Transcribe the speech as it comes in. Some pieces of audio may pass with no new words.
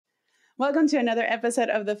Welcome to another episode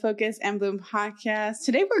of the Focus and Bloom podcast.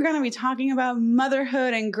 Today we're going to be talking about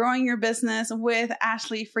motherhood and growing your business with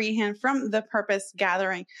Ashley Freehan from The Purpose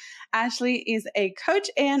Gathering. Ashley is a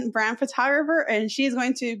coach and brand photographer, and she's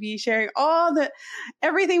going to be sharing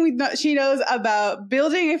everything she knows about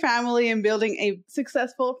building a family and building a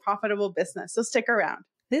successful, profitable business. So stick around.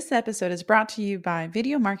 This episode is brought to you by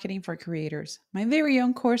Video Marketing for Creators, my very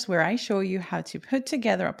own course where I show you how to put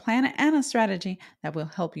together a plan and a strategy that will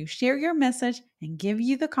help you share your message and give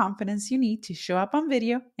you the confidence you need to show up on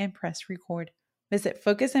video and press record. Visit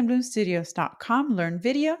focusandbloomstudios.com, learn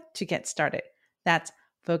video to get started. That's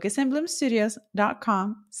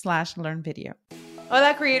focusandbloomstudios.com/learn video.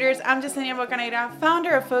 Hola creators, I'm Yesenia Bocaneira,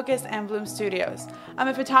 founder of Focus and Bloom Studios. I'm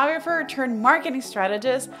a photographer turned marketing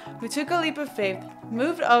strategist who took a leap of faith,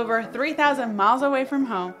 moved over 3,000 miles away from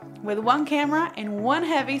home with one camera and one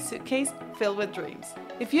heavy suitcase filled with dreams.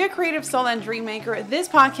 If you're a creative soul and dream maker, this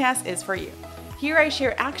podcast is for you. Here I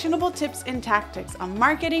share actionable tips and tactics on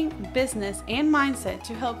marketing, business, and mindset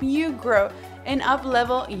to help you grow and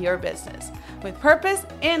up-level your business with purpose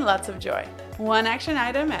and lots of joy, one action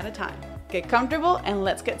item at a time. Get comfortable and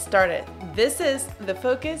let's get started. This is the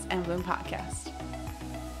Focus and Bloom podcast.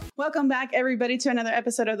 Welcome back, everybody, to another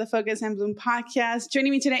episode of the Focus and Bloom podcast.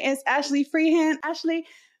 Joining me today is Ashley Freehan. Ashley,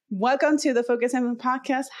 welcome to the Focus and Bloom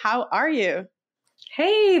podcast. How are you?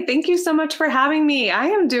 Hey, thank you so much for having me. I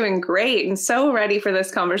am doing great and so ready for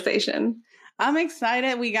this conversation. I'm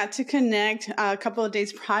excited. We got to connect a couple of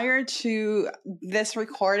days prior to this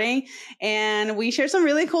recording, and we shared some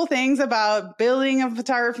really cool things about building a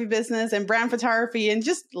photography business and brand photography and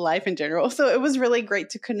just life in general. So it was really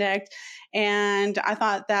great to connect. And I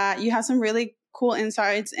thought that you have some really cool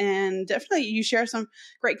insights, and definitely you share some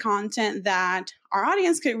great content that our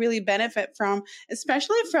audience could really benefit from,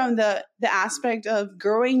 especially from the aspect of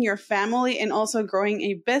growing your family and also growing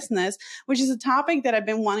a business, which is a topic that I've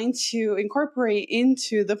been wanting to incorporate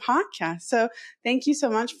into the podcast. So thank you so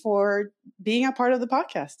much for being a part of the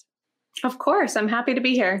podcast. Of course, I'm happy to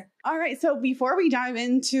be here. All right. So before we dive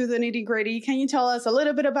into the nitty-gritty, can you tell us a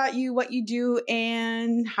little bit about you, what you do,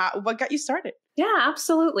 and what got you started? Yeah,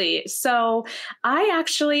 absolutely. So I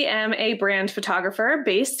actually am a brand photographer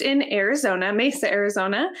based in Arizona, Mesa,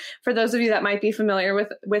 Arizona, for those of you that might be familiar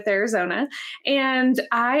with Arizona. And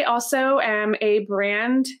I also am a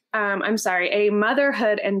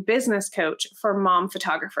motherhood and business coach for mom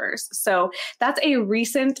photographers. So that's a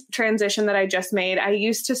recent transition that I just made. I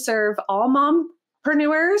used to serve all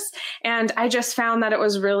mompreneurs, and I just found that it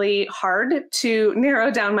was really hard to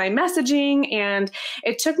narrow down my messaging, and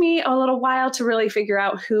it took me a little while to really figure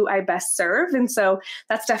out who I best serve. And so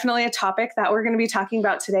that's definitely a topic that we're going to be talking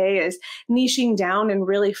about today, is niching down and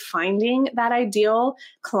really finding that ideal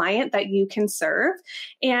client that you can serve.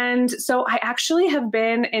 And so I actually have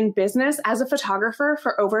been in business as a photographer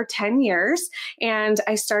for over 10 years, and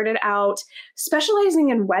I started out specializing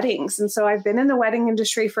in weddings. And so I've been in the wedding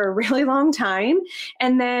industry for a really long time.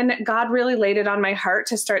 And then God really laid it on my heart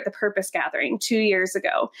to start the Purpose Gathering 2 years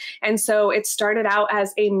ago. And so it started out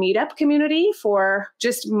as a meetup community for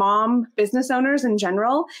just mom business owners in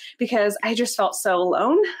general, because I just felt so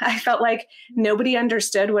alone. I felt like nobody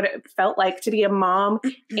understood what it felt like to be a mom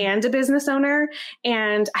and a business owner.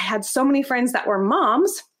 And I had so many friends that were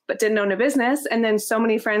moms but didn't own a business. And then so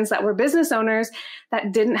many friends that were business owners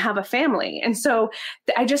that didn't have a family. And so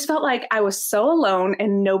I just felt like I was so alone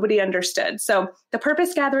and nobody understood. So the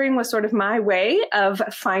Purpose Gathering was sort of my way of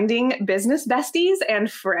finding business besties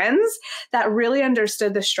and friends that really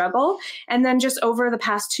understood the struggle. And then just over the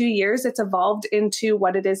past 2 years, it's evolved into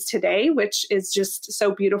what it is today, which is just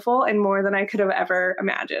so beautiful and more than I could have ever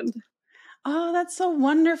imagined. Oh, that's so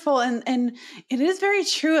wonderful. And it is very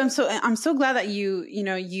true. I'm so glad that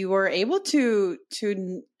you were able to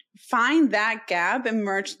find that gap and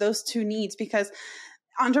merge those two needs, because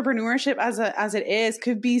entrepreneurship as it is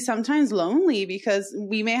could be sometimes lonely, because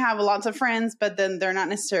we may have lots of friends, but then they're not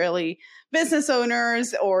necessarily business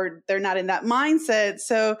owners, or they're not in that mindset.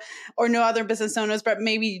 So, or no other business owners, but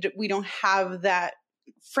maybe we don't have that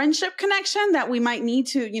friendship connection that we might need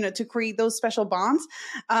to create those special bonds.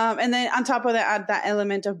 And then on top of that, add that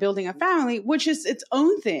element of building a family, which is its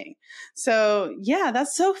own thing. So yeah,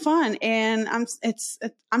 that's so fun. And I'm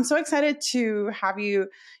so excited to have you,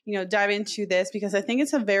 dive into this, because I think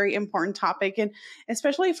it's a very important topic. And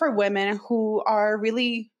especially for women who are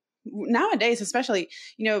really nowadays, especially,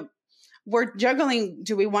 we're juggling.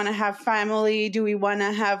 Do we want to have family? Do we want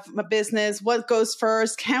to have a business? What goes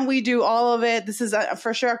first? Can we do all of it? This is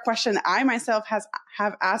for sure a question I myself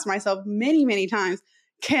have asked myself many, many times.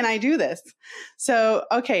 Can I do this? So,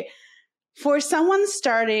 okay. For someone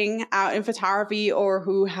starting out in photography or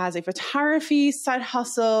who has a photography side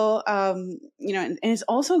hustle, and is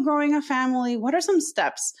also growing a family, what are some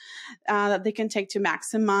steps that they can take to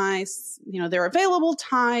maximize, their available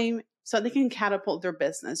time so they can catapult their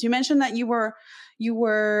business? You mentioned that you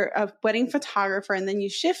were a wedding photographer and then you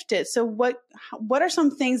shifted. So what are some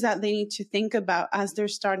things that they need to think about as they're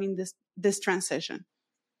starting this transition?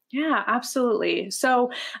 Yeah, absolutely.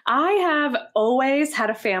 So I have always had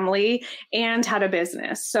a family and had a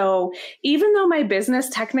business. So even though my business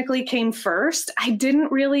technically came first,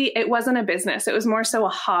 it wasn't a business. It was more so a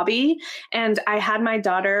hobby. And I had my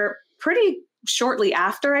daughter pretty shortly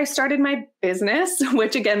after I started my business,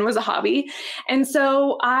 which again was a hobby. And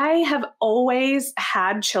so I have always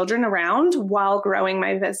had children around while growing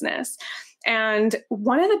my business. And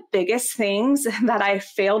one of the biggest things that I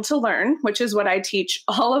failed to learn, which is what I teach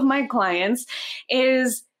all of my clients,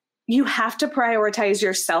 is you have to prioritize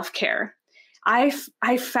your self-care. I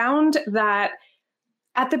found that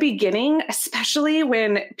at the beginning, especially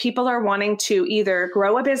when people are wanting to either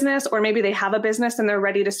grow a business or maybe they have a business and they're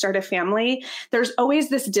ready to start a family, there's always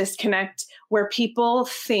this disconnect where people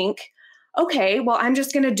think, okay, well, I'm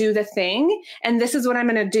just going to do the thing. And this is what I'm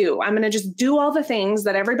going to do. I'm going to just do all the things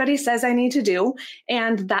that everybody says I need to do.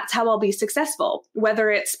 And that's how I'll be successful, whether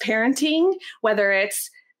it's parenting, whether it's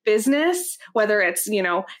business, whether it's,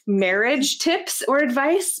 marriage tips or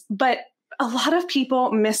advice. But a lot of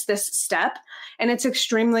people miss this step and it's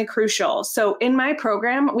extremely crucial. So in my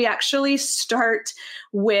program, we actually start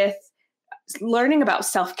with learning about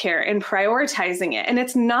self-care and prioritizing it. And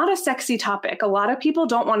it's not a sexy topic. A lot of people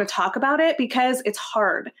don't want to talk about it because it's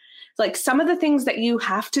hard. Like some of the things that you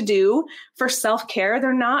have to do for self-care,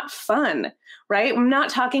 they're not fun, right? I'm not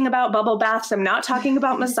talking about bubble baths. I'm not talking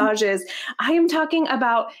about massages. I am talking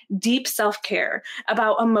about deep self-care,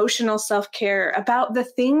 about emotional self-care, about the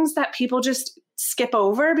things that people just skip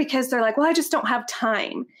over because they're like, well, I just don't have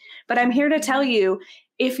time. But I'm here to tell you,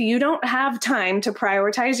 if you don't have time to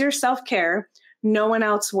prioritize your self-care, no one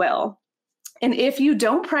else will. And if you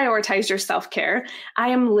don't prioritize your self-care, I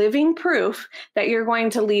am living proof that you're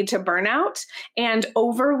going to lead to burnout and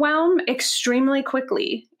overwhelm extremely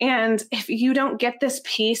quickly. And if you don't get this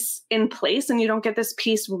piece in place and you don't get this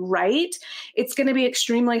piece right, it's going to be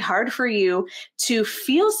extremely hard for you to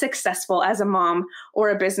feel successful as a mom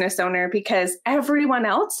or a business owner because everyone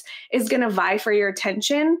else is going to vie for your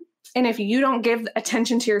attention. And if you don't give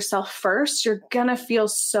attention to yourself first, you're going to feel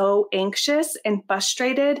so anxious and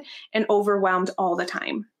frustrated and overwhelmed all the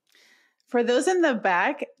time. For those in the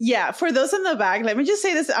back, let me just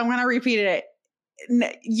say this. I'm going to repeat it.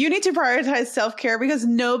 You need to prioritize self-care because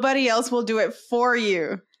nobody else will do it for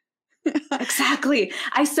you. Exactly.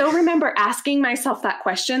 I so remember asking myself that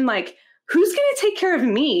question, like, who's going to take care of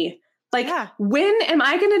me? Like, when am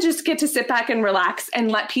I going to just get to sit back and relax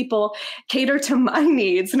and let people cater to my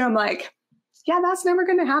needs? And I'm like, yeah, that's never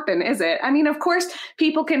going to happen, is it? I mean, of course,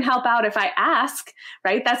 people can help out if I ask,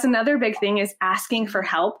 right? That's another big thing is asking for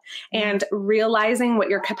help and realizing what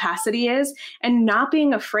your capacity is and not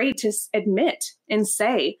being afraid to admit and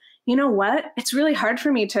say, you know what? It's really hard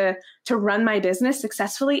for me to run my business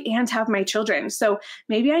successfully and have my children. So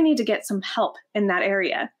maybe I need to get some help in that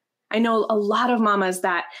area. I know a lot of mamas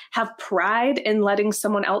that have pride in letting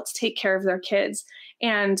someone else take care of their kids.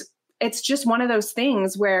 And it's just one of those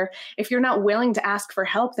things where if you're not willing to ask for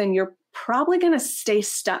help, then you're probably going to stay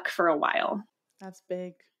stuck for a while. That's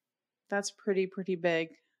big. That's pretty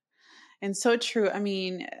big. And so true. I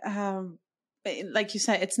mean, like you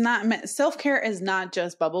said, it's not self-care is not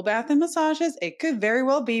just bubble bath and massages. It could very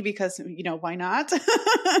well be because, why not?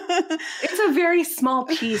 It's a very small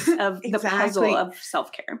piece of the puzzle of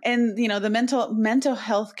self-care. And, the mental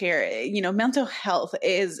health care, mental health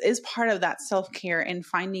is part of that self-care and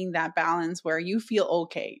finding that balance where you feel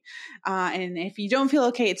okay. And if you don't feel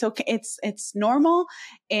okay, it's okay. It's normal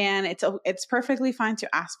and it's perfectly fine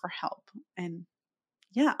to ask for help. And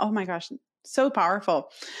yeah, oh my gosh, so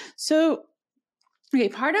powerful. So, okay,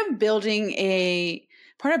 part of building a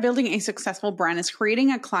successful brand is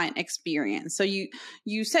creating a client experience. So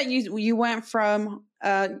you said you went from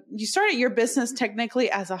you started your business technically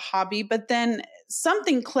as a hobby, but then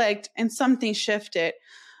something clicked and something shifted.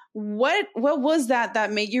 What was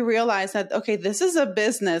that made you realize that, okay, this is a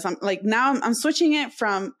business? I'm switching it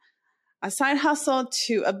from a side hustle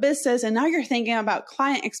to a business, and now you're thinking about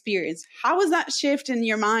client experience. How was that shift in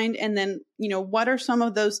your mind? And then, what are some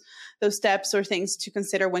of those steps or things to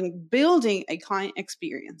consider when building a client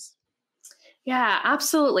experience? Yeah,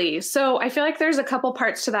 absolutely. So I feel like there's a couple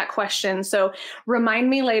parts to that question. So remind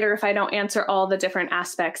me later if I don't answer all the different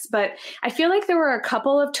aspects. But I feel like there were a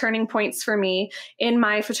couple of turning points for me in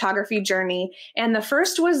my photography journey. And the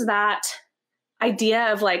first was that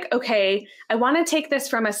idea of like, okay, I want to take this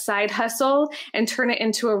from a side hustle and turn it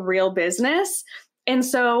into a real business. And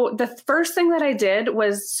so the first thing that I did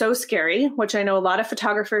was so scary, which I know a lot of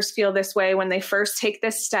photographers feel this way when they first take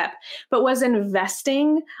this step, but was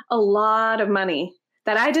investing a lot of money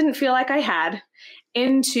that I didn't feel like I had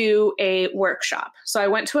into a workshop. So I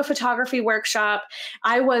went to a photography workshop.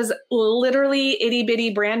 I was literally itty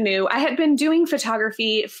bitty brand new. I had been doing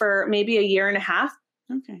photography for maybe a year and a half.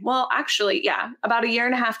 Okay. Well, actually, yeah, about a year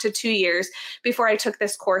and a half to 2 years before I took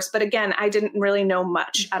this course. But again, I didn't really know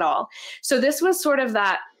much at all. So this was sort of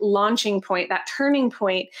that launching point, that turning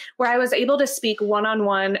point where I was able to speak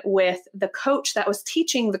one-on-one with the coach that was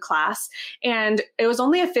teaching the class. And it was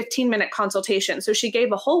only a 15-minute consultation. So she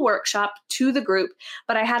gave a whole workshop to the group,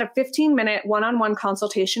 but I had a 15-minute one-on-one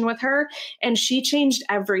consultation with her, and she changed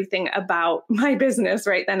everything about my business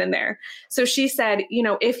right then and there. So she said, you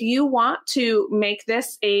know, if you want to make this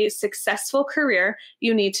a successful career,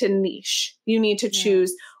 you need to niche. You need to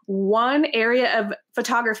choose one area of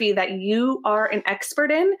photography that you are an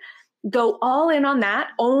expert in. Go all in on that.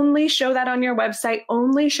 Only show that on your website.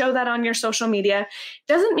 Only show that on your social media.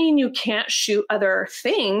 Doesn't mean you can't shoot other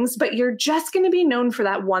things, but you're just going to be known for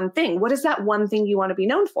that one thing. What is that one thing you want to be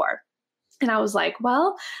known for? And I was like,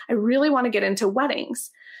 well, I really want to get into weddings.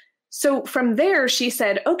 So from there, she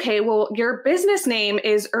said, okay, well, your business name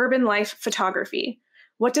is Urban Life Photography.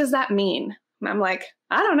 What does that mean? And I'm like,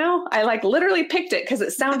 I don't know. I like literally picked it because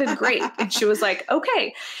it sounded great. And she was like,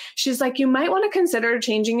 okay. She's like, you might want to consider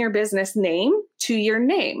changing your business name to your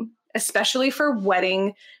name, especially for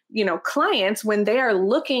wedding, you know, clients. When they are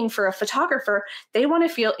looking for a photographer, they want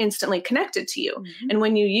to feel instantly connected to you. Mm-hmm. And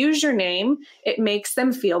when you use your name, it makes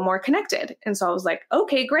them feel more connected. And so I was like,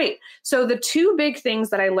 okay, great. So the two big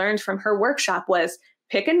things that I learned from her workshop was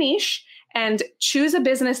pick a niche and choose a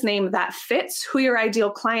business name that fits who your ideal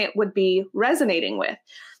client would be resonating with.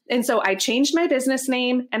 And so I changed my business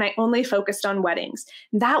name and I only focused on weddings.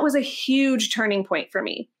 That was a huge turning point for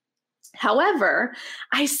me. However,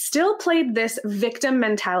 I still played this victim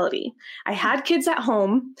mentality. I had kids at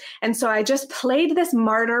home. And so I just played this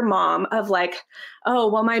martyr mom of like, oh,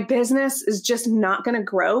 well, my business is just not going to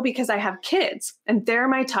grow because I have kids and they're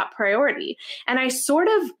my top priority. And I sort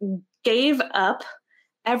of gave up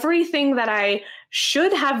everything that I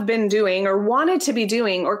should have been doing or wanted to be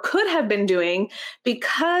doing or could have been doing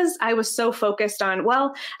because I was so focused on,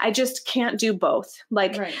 well, I just can't do both.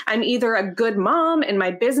 Like I'm either a good mom and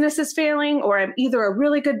my business is failing, or I'm either a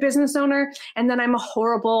really good business owner and then I'm a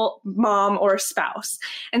horrible mom or spouse.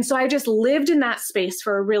 And so I just lived in that space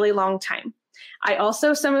for a really long time. I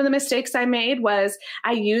also, some of the mistakes I made was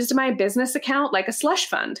I used my business account like a slush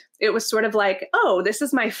fund. It was sort of like, oh, this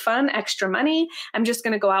is my fun extra money. I'm just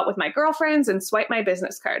going to go out with my girlfriends and swipe my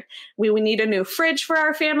business card. We need a new fridge for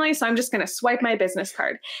our family, so I'm just going to swipe my business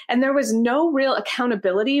card. And there was no real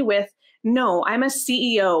accountability with, no, I'm a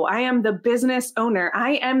CEO. I am the business owner.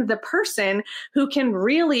 I am the person who can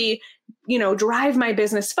really, drive my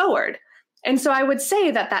business forward. And so I would say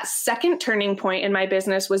that second turning point in my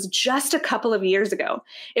business was just a couple of years ago.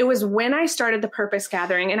 It was when I started the Purpose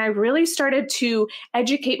Gathering and I really started to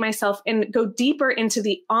educate myself and go deeper into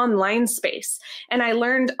the online space. And I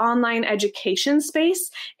learned online education space,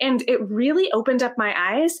 and it really opened up my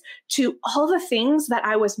eyes to all the things that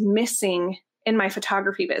I was missing in my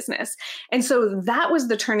photography business. And so that was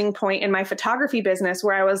the turning point in my photography business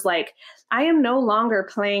where I was like, I am no longer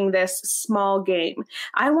playing this small game.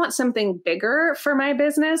 I want something bigger for my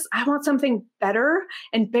business. I want something better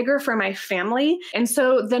and bigger for my family. And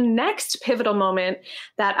so the next pivotal moment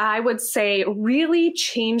that I would say really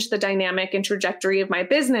changed the dynamic and trajectory of my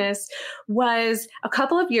business was a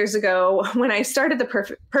couple of years ago when I started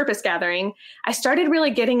the Purpose Gathering. I started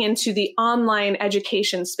really getting into the online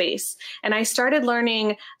education space, and I started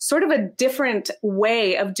learning sort of a different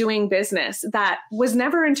way of doing business that was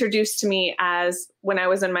never introduced to me as when I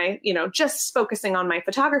was in my, just focusing on my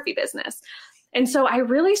photography business. And so I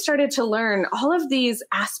really started to learn all of these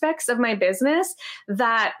aspects of my business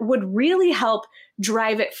that would really help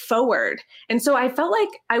drive it forward. And so I felt like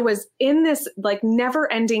I was in this like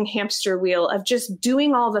never ending hamster wheel of just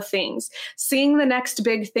doing all the things, seeing the next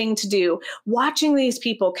big thing to do, watching these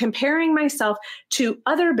people, comparing myself to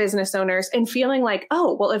other business owners and feeling like,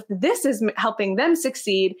 oh, well, if this is helping them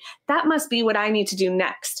succeed, that must be what I need to do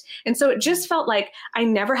next. And so it just felt like I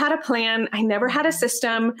never had a plan. I never had a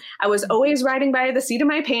system. I was always riding by the seat of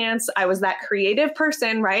my pants. I was that creative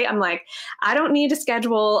person, right? I'm like, I don't need a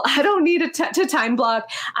schedule. I don't need to time block.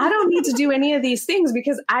 I don't need to do any of these things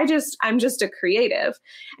because I'm just a creative.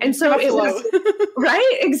 And so it was,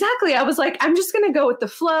 right? Exactly. I was like, I'm just going to go with the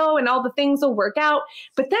flow and all the things will work out.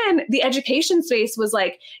 But then the education space was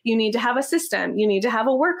like, you need to have a system. You need to have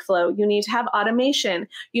a workflow. You need to have automation.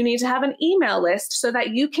 You need to have an email list so that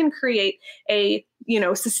you can create a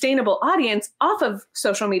sustainable audience off of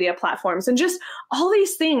social media platforms and just all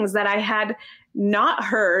these things that I had not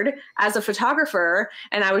heard as a photographer.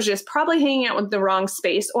 And I was just probably hanging out with the wrong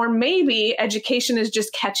space, or maybe education is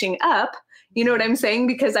just catching up. You know what I'm saying?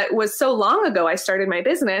 Because it was so long ago I started my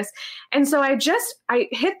business. And so I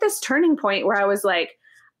hit this turning point where I was like,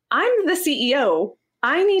 I'm the CEO.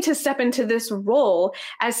 I need to step into this role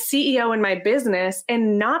as CEO in my business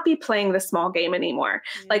and not be playing the small game anymore.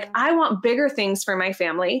 Yeah. Like, I want bigger things for my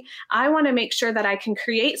family. I want to make sure that I can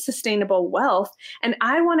create sustainable wealth. And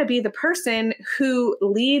I want to be the person who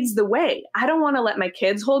leads the way. I don't want to let my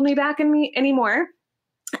kids hold me back anymore.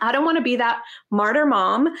 I don't want to be that martyr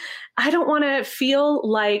mom. I don't want to feel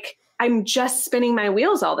like I'm just spinning my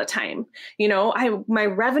wheels all the time. My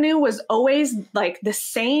revenue was always like the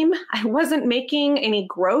same. I wasn't making any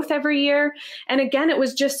growth every year. And again, it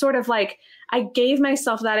was just sort of like, I gave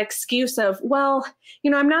myself that excuse of, well,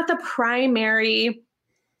 I'm not the primary,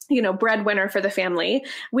 breadwinner for the family.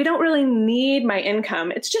 We don't really need my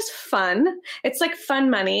income. It's just fun. It's like fun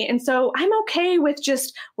money. And so I'm okay with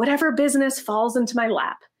just whatever business falls into my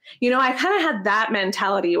lap. I kind of had that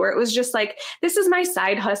mentality where it was just like, this is my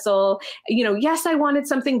side hustle. Yes, I wanted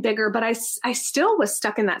something bigger, but I still was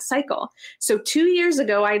stuck in that cycle. So 2 years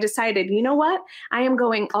ago, I decided, you know what? I am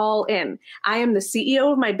going all in. I am the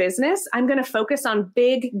CEO of my business. I'm going to focus on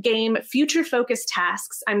big game, future focused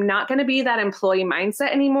tasks. I'm not going to be that employee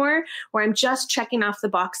mindset anymore where I'm just checking off the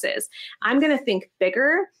boxes. I'm going to think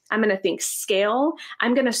bigger. I'm going to think scale.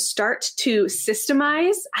 I'm going to start to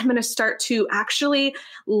systemize. I'm going to start to actually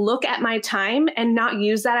look at my time and not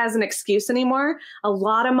use that as an excuse anymore. A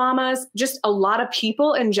lot of mamas, just a lot of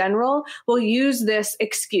people in general will use this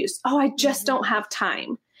excuse. Oh, I just don't have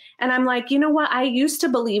time. And I'm like, you know what? I used to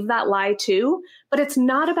believe that lie too, but it's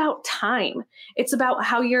not about time. It's about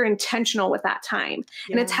how you're intentional with that time.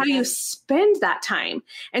 Yeah, and it's how you spend that time.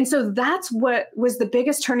 And so that's what was the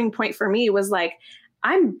biggest turning point for me, was like,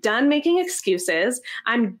 I'm done making excuses.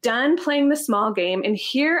 I'm done playing the small game. And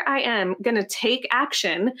here I am going to take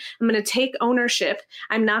action. I'm going to take ownership.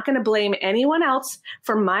 I'm not going to blame anyone else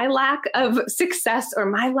for my lack of success or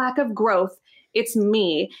my lack of growth. It's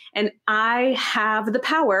me. And I have the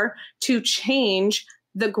power to change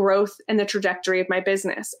the growth and the trajectory of my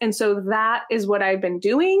business. And so that is what I've been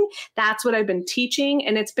doing. That's what I've been teaching.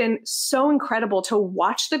 And it's been so incredible to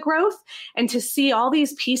watch the growth and to see all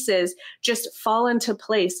these pieces just fall into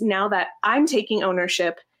place now that I'm taking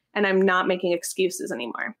ownership and I'm not making excuses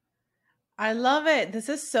anymore. I love it. This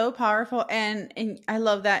is so powerful. And I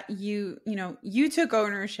love that you took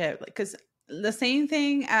ownership, because the same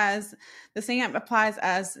applies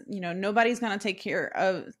as, nobody's going to take care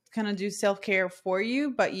of, kind of do self-care for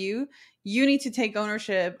you, but you need to take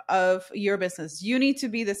ownership of your business. You need to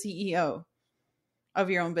be the CEO of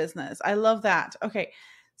your own business. I love that. Okay.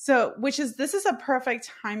 So, this is a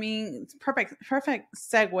perfect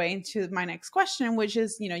segue into my next question, which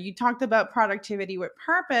is, you talked about productivity with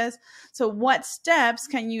purpose. So what steps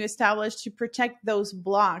can you establish to protect those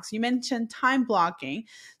blocks? You mentioned time blocking.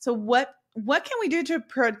 So what can we do to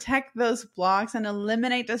protect those blocks and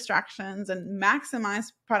eliminate distractions and maximize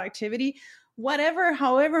productivity,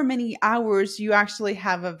 however many hours you actually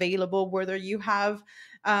have available, whether you have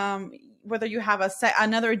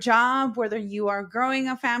another job, whether you are growing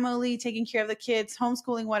a family, taking care of the kids,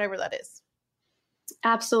 homeschooling, whatever that is?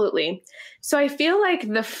 Absolutely. So I feel like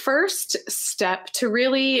the first step to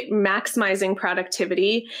really maximizing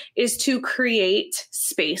productivity is to create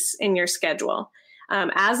space in your schedule.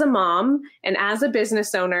 As a mom and as a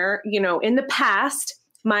business owner, in the past,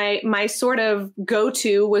 my sort of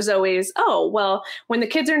go-to was always, oh, well, when the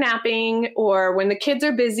kids are napping or when the kids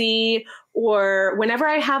are busy or whenever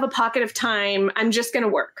I have a pocket of time, I'm just going to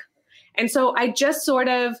work. And so I just sort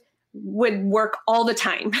of would work all the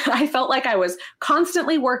time. I felt like I was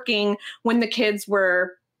constantly working when the kids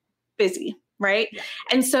were busy. right? Yeah.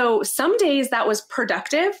 And so some days that was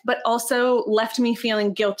productive, but also left me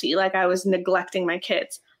feeling guilty, like I was neglecting my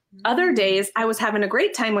kids. Other days I was having a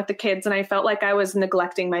great time with the kids and I felt like I was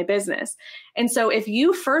neglecting my business. And so if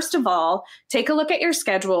you, first of all, take a look at your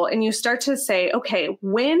schedule and you start to say, okay,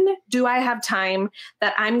 when do I have time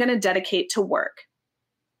that I'm going to dedicate to work?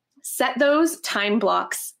 Set those time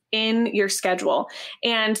blocks in your schedule,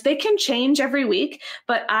 and they can change every week.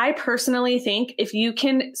 But I personally think if you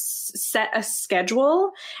can set a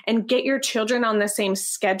schedule and get your children on the same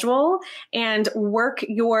schedule and work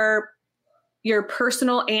your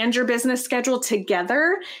personal and your business schedule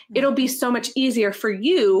together, it'll be so much easier for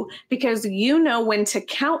you because you know when to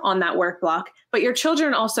count on that work block, but your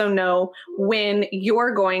children also know when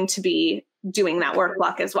you're going to be doing that work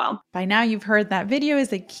block as well. By now, you've heard that video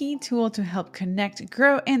is a key tool to help connect,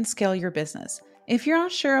 grow, and scale your business. If you're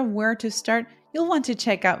unsure of where to start, you'll want to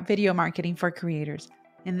check out Video Marketing for Creators.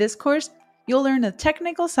 In this course, you'll learn the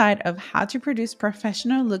technical side of how to produce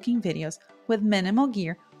professional-looking videos with minimal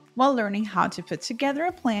gear while learning how to put together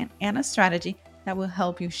a plan and a strategy that will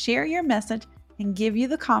help you share your message and give you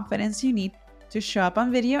the confidence you need to show up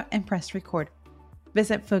on video and press record.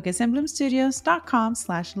 Visit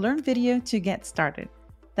focusandbloomstudios.com/learnvideo to get started.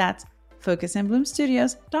 That's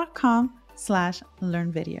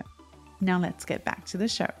focusandbloomstudios.com/learnvideo. Now let's get back to the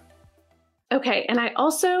show. Okay. And I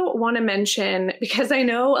also want to mention, because I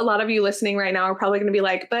know a lot of you listening right now are probably going to be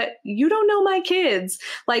like, but you don't know my kids.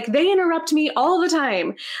 Like, they interrupt me all the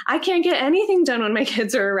time. I can't get anything done when my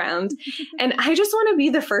kids are around. And I just want to be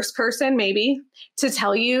the first person maybe to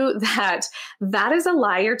tell you that that is a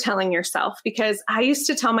lie you're telling yourself, because I used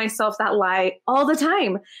to tell myself that lie all the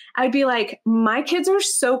time. I'd be like, my kids are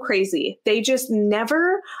so crazy. They just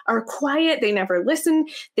never are quiet. They never listen.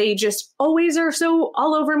 They just always are so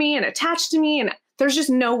all over me and attached to me, and there's just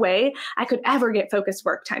no way I could ever get focused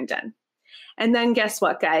work time done. And then guess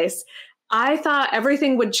what, guys? I thought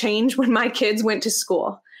everything would change when my kids went to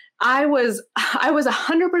school. I was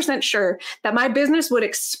 100% sure that my business would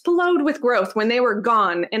explode with growth when they were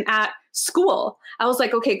gone and at school. I was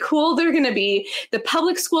like, okay, cool. They're going to be the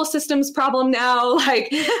public school system's problem now.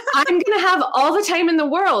 Like, I'm going to have all the time in the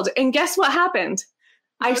world. And guess what happened?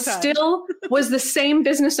 I still was the same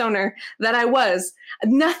business owner that I was.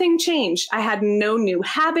 Nothing changed. I had no new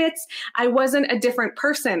habits. I wasn't a different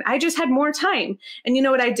person. I just had more time. And you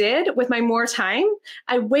know what I did with my more time?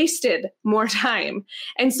 I wasted more time.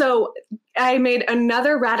 And so I made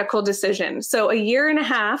another radical decision. So a year and a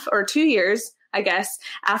half or 2 years, I guess,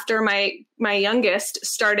 after my youngest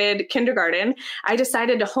started kindergarten, I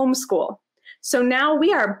decided to homeschool. So now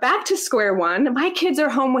we are back to square one. My kids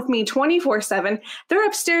are home with me 24/7. They're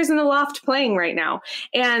upstairs in the loft playing right now.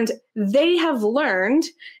 And they have learned,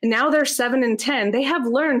 now they're 7 and 10, they have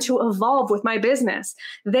learned to evolve with my business.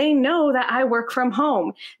 They know that I work from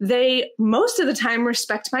home. They, most of the time,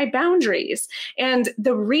 respect my boundaries. And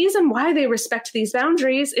the reason why they respect these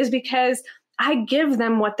boundaries is because I give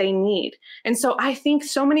them what they need. And so I think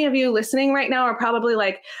so many of you listening right now are probably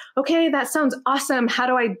like, okay, that sounds awesome. How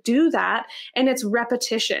do I do that? And it's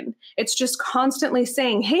repetition. It's just constantly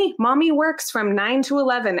saying, hey, mommy works from 9 to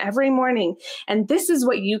 11 every morning, and this is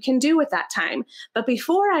what you can do with that time. But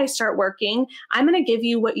before I start working, I'm going to give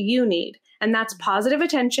you what you need. And that's positive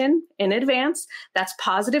attention in advance. That's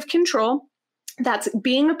positive control. That's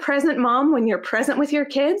being a present mom when you're present with your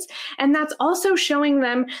kids. And that's also showing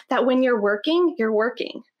them that when you're working, you're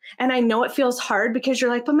working. And I know it feels hard because you're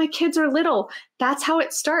like, but my kids are little. That's how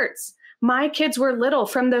it starts. My kids were little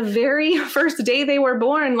from the very first day they were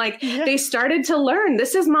born. They started to learn,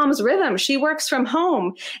 this is mom's rhythm. She works from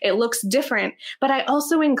home. It looks different, but I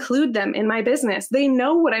also include them in my business. They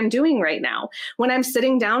know what I'm doing right now. When I'm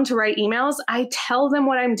sitting down to write emails, I tell them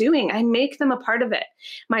what I'm doing. I make them a part of it.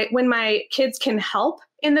 When my kids can help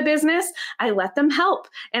in the business, I let them help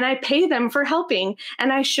and I pay them for helping,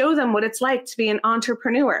 and I show them what it's like to be an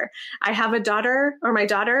entrepreneur. I have a daughter, or my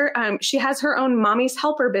daughter, she has her own mommy's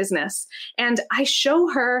helper business, and I show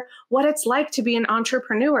her what it's like to be an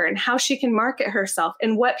entrepreneur and how she can market herself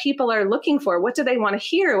and what people are looking for. What do they want to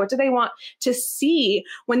hear? What do they want to see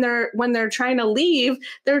when they're trying to leave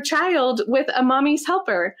their child with a mommy's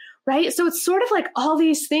helper, right? So it's sort of like all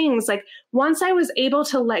these things. Like, once I was able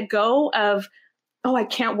to let go of, oh, I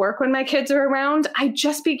can't work when my kids are around, I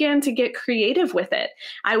just began to get creative with it.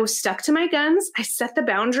 I was stuck to my guns. I set the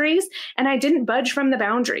boundaries and I didn't budge from the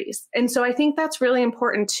boundaries. And so I think that's really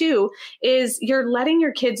important too, is you're letting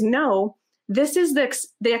your kids know this is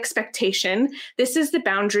the expectation. This is the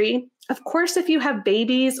boundary. Of course, if you have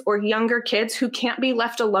babies or younger kids who can't be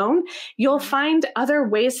left alone, you'll find other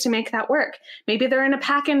ways to make that work. Maybe they're in a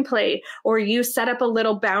pack and play, or you set up a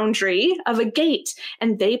little boundary of a gate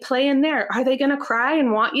and they play in there. Are they going to cry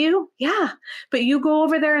and want you? Yeah. But you go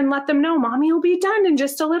over there and let them know, mommy will be done in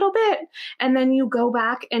just a little bit. And then you go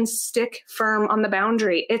back and stick firm on the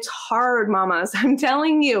boundary. It's hard, mamas, I'm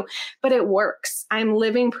telling you, but it works. I'm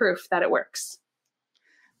living proof that it works.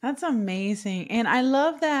 That's amazing. And I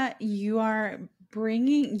love that you're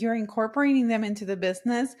incorporating them into the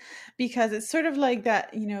business, because it's sort of like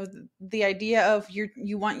that, the idea of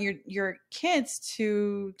you want your kids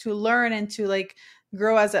to learn and to like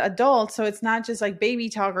grow as an adult. So it's not just like baby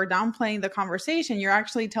talk or downplaying the conversation. You're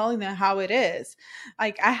actually telling them how it is.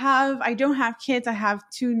 Like I don't have kids. I have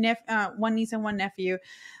one niece and one nephew.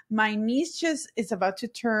 My niece just is about to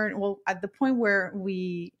turn, at the point where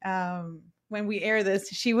when we air this,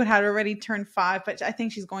 she would have already turned 5, but I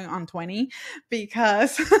think she's going on 20,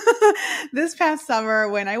 because this past summer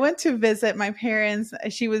when I went to visit my parents,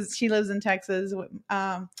 she lives in Texas.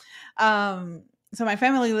 So my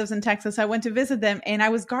family lives in Texas. I went to visit them and I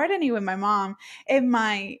was gardening with my mom, and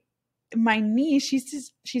my niece,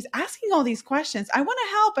 she's asking all these questions. I want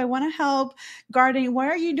to help gardening. Why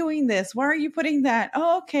are you doing this? Why are you putting that?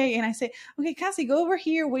 Oh, okay. And I say, okay, Cassie, go over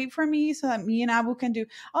here, wait for me so that me and Abu can do.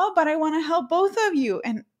 Oh, but I want to help both of you.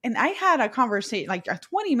 And I had a conversation, like a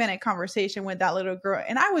 20-minute conversation with that little girl.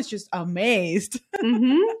 And I was just amazed.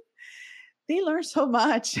 Mm-hmm. They learn so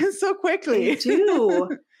much so quickly. They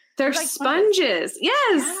do. They're like sponges.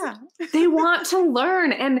 Yes. Yeah. They want to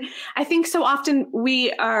learn. And I think so often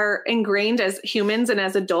we are ingrained as humans and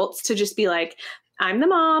as adults to just be like, I'm the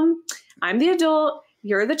mom, I'm the adult,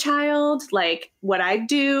 you're the child. Like what I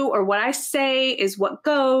do or what I say is what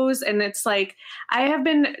goes. And it's like, I have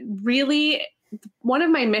been really, one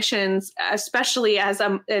of my missions, especially as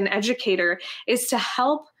an educator, is to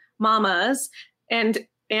help mamas and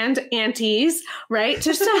aunties, right?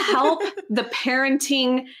 Just to help the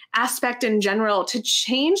parenting aspect in general to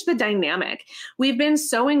change the dynamic. We've been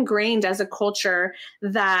so ingrained as a culture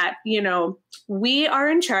that, we are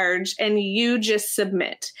in charge and you just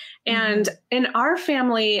submit. And in our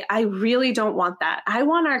family, I really don't want that. I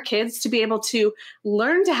want our kids to be able to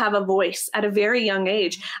learn to have a voice at a very young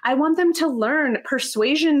age. I want them to learn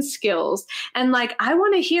persuasion skills. And I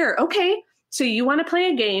want to hear, okay, so you want to play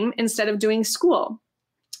a game instead of doing school.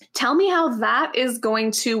 Tell me how that is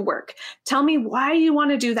going to work. Tell me why you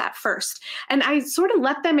want to do that first. And I sort of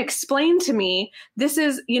let them explain to me, this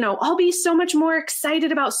is, I'll be so much more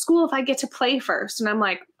excited about school if I get to play first. And I'm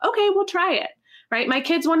like, okay, we'll try it. Right. My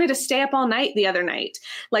kids wanted to stay up all night the other night,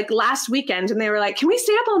 like last weekend. And they were like, can we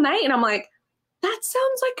stay up all night? And I'm like, that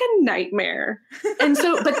sounds like a nightmare. And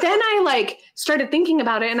so, but then I started thinking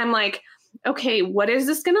about it and I'm like, okay, what is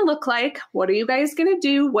this going to look like? What are you guys going to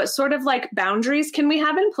do? What sort of boundaries can we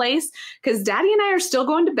have in place? Because Daddy and I are still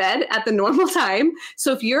going to bed at the normal time.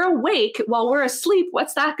 So if you're awake while we're asleep,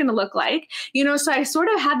 what's that going to look like? So I sort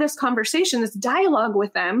of had this conversation, this dialogue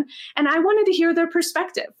with them, and I wanted to hear their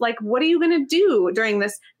perspective. What are you going to do during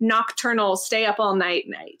this nocturnal stay up all night?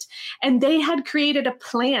 And they had created a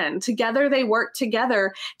plan. Together, they worked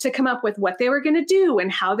together to come up with what they were going to do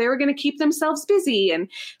and how they were going to keep themselves busy. And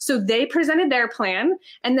so they presented their plan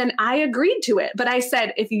and then I agreed to it. But I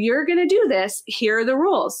said, if you're going to do this, here are the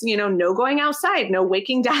rules, no going outside, no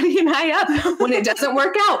waking Daddy and I up when it doesn't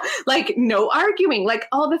work out, no arguing,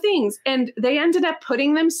 all the things. And they ended up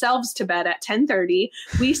putting themselves to bed at 10:30.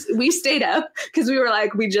 We stayed up because we were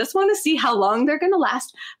we just want to see how long they're going to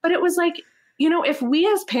last. But it was if we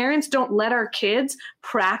as parents don't let our kids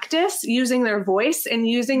practice using their voice and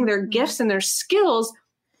using their gifts and their skills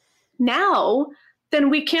now, then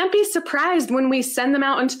we can't be surprised when we send them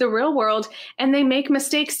out into the real world and they make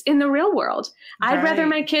mistakes in the real world. Right. I'd rather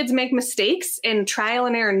my kids make mistakes and trial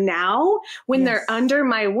and error now when they're under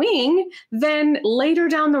my wing than later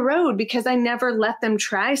down the road, because I never let them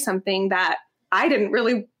try something that I didn't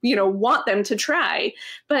really, want them to try.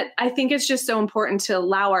 But I think it's just so important to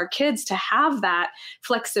allow our kids to have that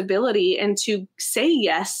flexibility and to say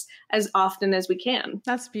yes as often as we can.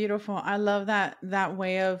 That's beautiful. I love that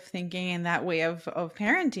way of thinking and that way of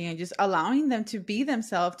parenting, and just allowing them to be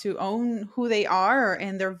themselves, to own who they are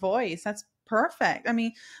and their voice. That's perfect. I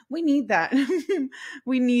mean, we need that.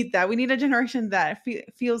 We need that. We need a generation that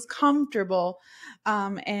feels comfortable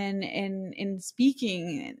in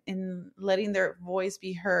speaking and letting their voice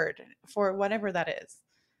be heard for whatever that is.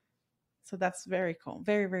 So that's very cool.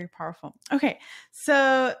 Very, very powerful. Okay.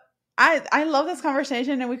 So I love this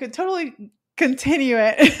conversation and we could totally continue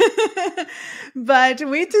it, but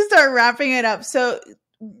we need to start wrapping it up. So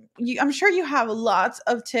I'm sure you have lots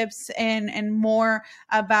of tips and more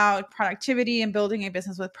about productivity and building a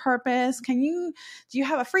business with purpose. Do you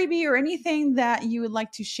have a freebie or anything that you would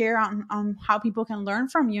like to share on how people can learn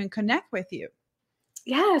from you and connect with you?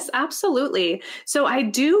 Yes, absolutely. So I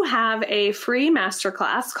do have a free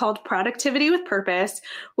masterclass called Productivity with Purpose,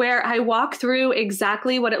 where I walk through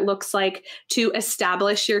exactly what it looks like to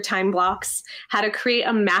establish your time blocks, how to create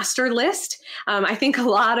a master list. I think a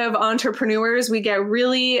lot of entrepreneurs, we get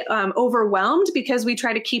really overwhelmed because we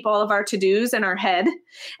try to keep all of our to-dos in our head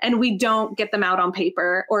and we don't get them out on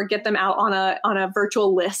paper or get them out on a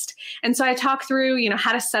virtual list. And so I talk through,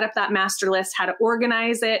 how to set up that master list, how to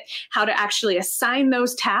organize it, how to actually assign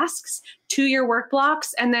those tasks to your work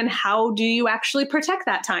blocks, and then how do you actually protect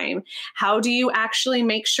that time? How do you actually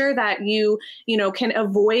make sure that you can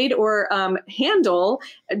avoid or handle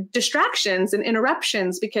distractions and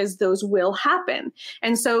interruptions, because those will happen.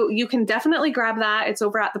 And so you can definitely grab that. It's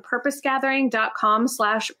over at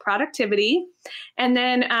thepurposegathering.com/productivity. And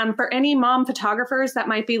then for any mom photographers that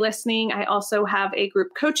might be listening, I also have a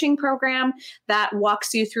group coaching program that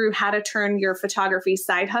walks you through how to turn your photography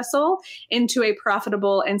side hustle into a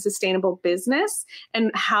profitable and sustainable business,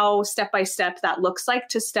 and how step-by-step that looks like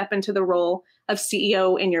to step into the role of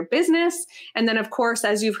CEO in your business. And then, of course,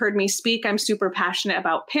 as you've heard me speak, I'm super passionate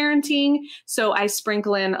about parenting. So I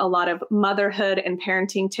sprinkle in a lot of motherhood and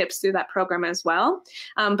parenting tips through that program as well.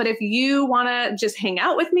 But if you want to just hang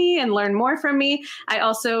out with me and learn more from me, I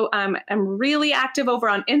also am really active over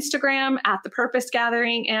on Instagram at The Purpose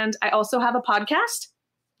Gathering. And I also have a podcast.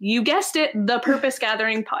 You guessed it, The Purpose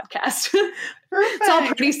Gathering Podcast. It's all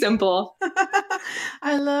pretty simple.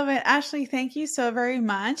 I love it. Ashley, thank you so very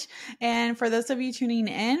much. And for those of you tuning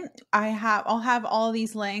in, I'll have all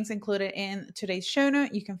these links included in today's show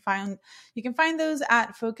note. You can find those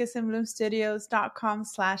at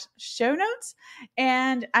focusandbloomstudios.com/show notes.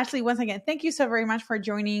 And Ashley, once again, thank you so very much for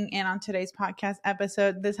joining in on today's podcast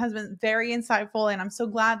episode. This has been very insightful, and I'm so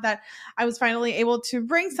glad that I was finally able to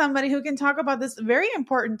bring somebody who can talk about this very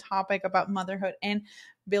important topic about motherhood and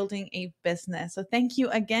building a business. So thank you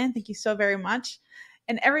again. Thank you so very much.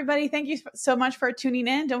 And everybody, thank you so much for tuning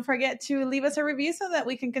in. Don't forget to leave us a review so that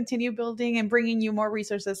we can continue building and bringing you more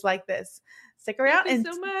resources like this. Stick around. Thank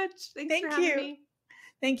you so much. Thanks for having me.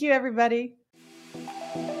 Thank you, everybody.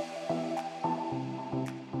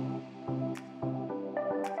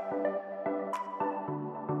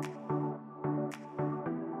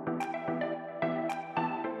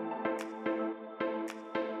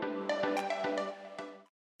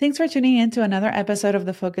 Thanks for tuning in to another episode of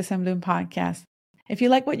the Focus and Bloom podcast. If you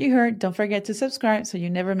like what you heard, don't forget to subscribe so you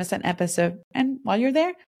never miss an episode. And while you're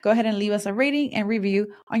there, go ahead and leave us a rating and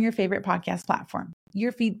review on your favorite podcast platform.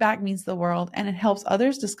 Your feedback means the world, and it helps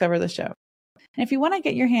others discover the show. And if you want to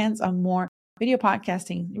get your hands on more video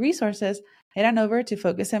podcasting resources, head on over to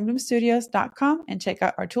focusandbloomstudios.com and check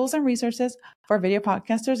out our tools and resources for video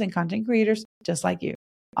podcasters and content creators just like you.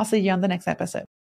 I'll see you on the next episode.